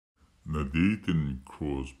naditin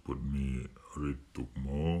cross put mi rituk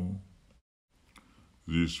mo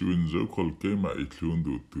Jisuin zo kol kema itlun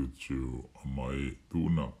du tu chu amai tu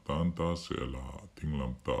nak tan ta se la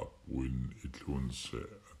tinglam ta win itlun se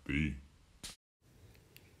ati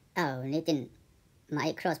nitin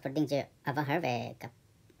mai cross putting chu ava harve kap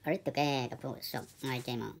rituk kapu sok ngai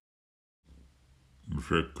kema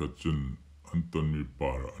Mrek kachun anton mi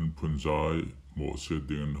par an punjai mo se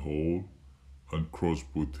ding hole an cross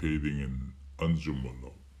put heading in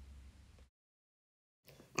anjumalo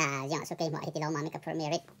yang so kai mo ai ti lo ma me ka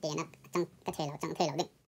premier te na chang thelo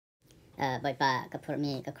ding boy pa ka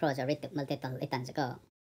premier ka cross rituk malte tal itan ko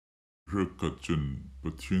Mrek kachun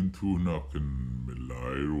patien tu nak in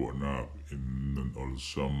milai ro nak in nan ol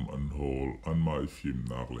sam an hole an mai fim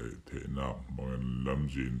nak le te nak mangan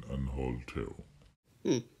lamjin an hole teo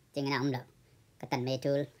Chính là ông đâu cái tần mê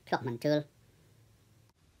chul chọc mình chul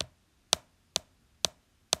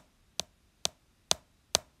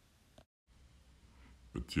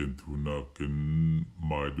Patien tu nakin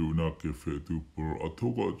mai du nak ke fe tu pur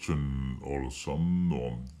atoka chun ol sam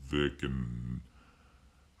nom vekin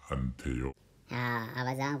an teo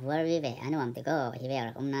avazang vừa vi về anh om tigo hi về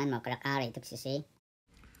là ông nan mà cái cá này tức xí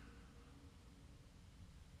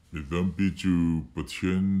Midam pichu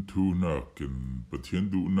patien tu nakin patien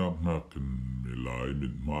du nakin milai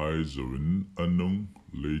mit mai zoin anung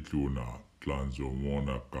leituna tlan zo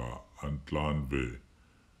mona ka an tlan ve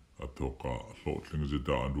atoka lotling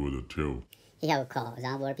zida an ru the teo hi hao khó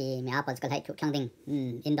giang vừa vi mi apple cái hay chụp chang ding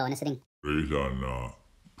Indo nó ding Reilana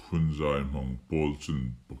punzai mang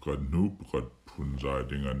polchun pakat nu pakat punzai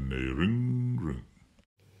dengan nei ring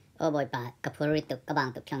ô boy pa cái puri tục các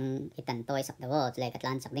bạn tục chang itan toy sắc đó lại cái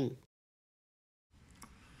lan sắc ding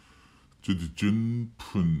Jadi jin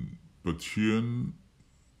pun patien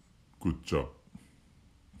kucak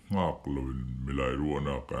ngak loin milai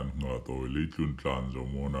ruana kan nga toy leitlun tlan zo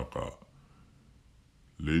mona ka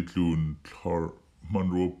leitlun thar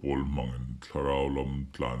manro pol mangin tharau lam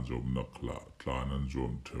tlan zom nakla tlan an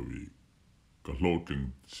zom thewi ka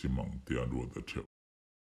loting simang tian ro da theu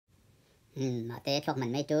mà te chọc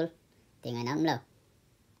mình mấy chul thì ngày nắng lâu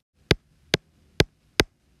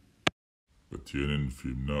Patienin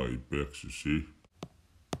film na i pek si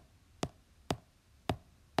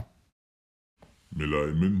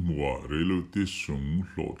Milai min mua relo te sung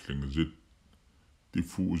lotling zit ti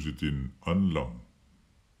fu zitin anlang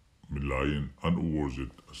Milayin an uor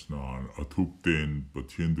zit asnan athup ten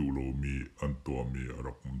patien du lo mi an to mi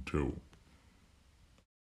arakun teo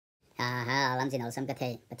làm gì nào xem cái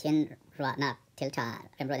thế cái thiên ruột nạp thiếu trả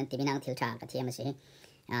em rồi tìm năng thiếu trả cái thiên mà sĩ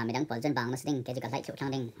mình đang bỏ dân bằng nó ding cái gì cả lại chịu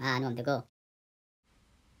chang ding nuông tigo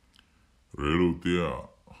Relo tia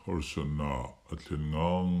harsana atlen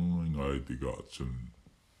ngang ngai tiga chun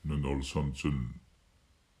nun ol sam chun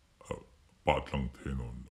patlang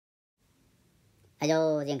thenon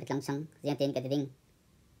ayo riêng cái lăng sang riêng tiền cái ding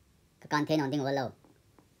cái con thế nào ding vào lâu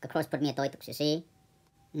cái cross put mi tôi tục sĩ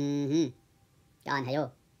cái anh hayo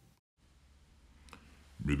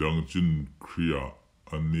Midang chin kriya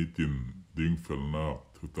anitin ding felna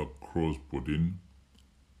thuta cross putin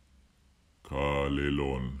ka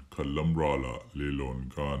lelon kalamrala lelon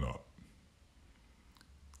gana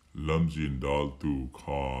lamjin dal tu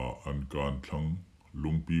kha an kan thlang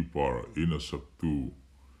lungpi par ina sak tu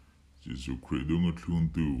Jesu kridung atlun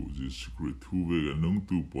tu Jesu kritu ve nung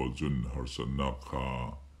tu poljon harsana kha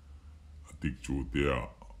atik chu tia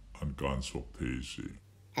an kan sok the si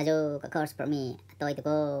ayo cái cross put mi tôi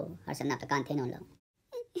tigo harsan nạp cái con thế nào lâu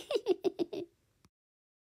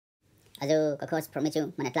ayo cái cross put mi chu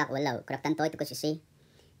mình atlak vào lâu cái tan tôi tigo sĩ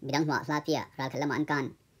mình đang hoa pha pia ra cái làm ăn can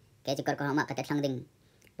cái chỉ có hama cái thang ding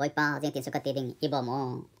boy pa riêng tiền số cái ding ibo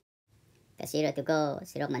mo cái sĩ rồi tigo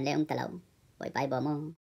sĩ rồi mình lấy talo boy pa ibo mo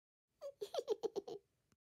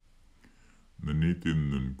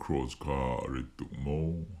Nanitin nun cross ka rituk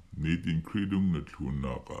mo nitin kridung na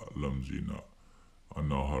tluna ka lamjina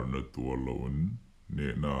anahar na tua loan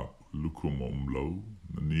ne na lukumom lo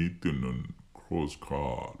nanitin nun cross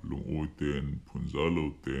ka lung oiten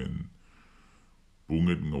punzalo ten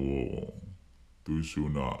bungit ngawo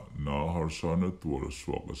tuisuna na harsana tua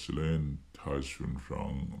swak aslen taisun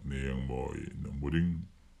rang neang moi na muring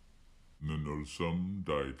nun ulsam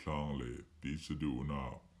dai tlang le tisaduna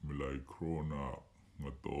Milai krona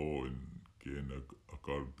ngatoin kena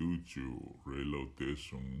akar tuju relo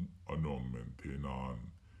tesung anom maintenan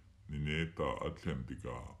nineta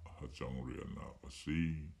Atlantika hachang riana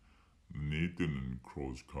kasi nitin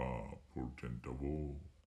cross ka portentavo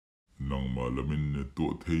nang malamin na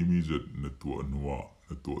to themi zat na to anwa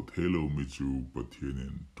na to thelo michu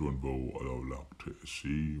patienin tonvo alaw lak the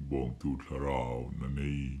si bom tu tharau na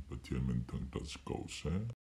nei thiam in thang tas ko se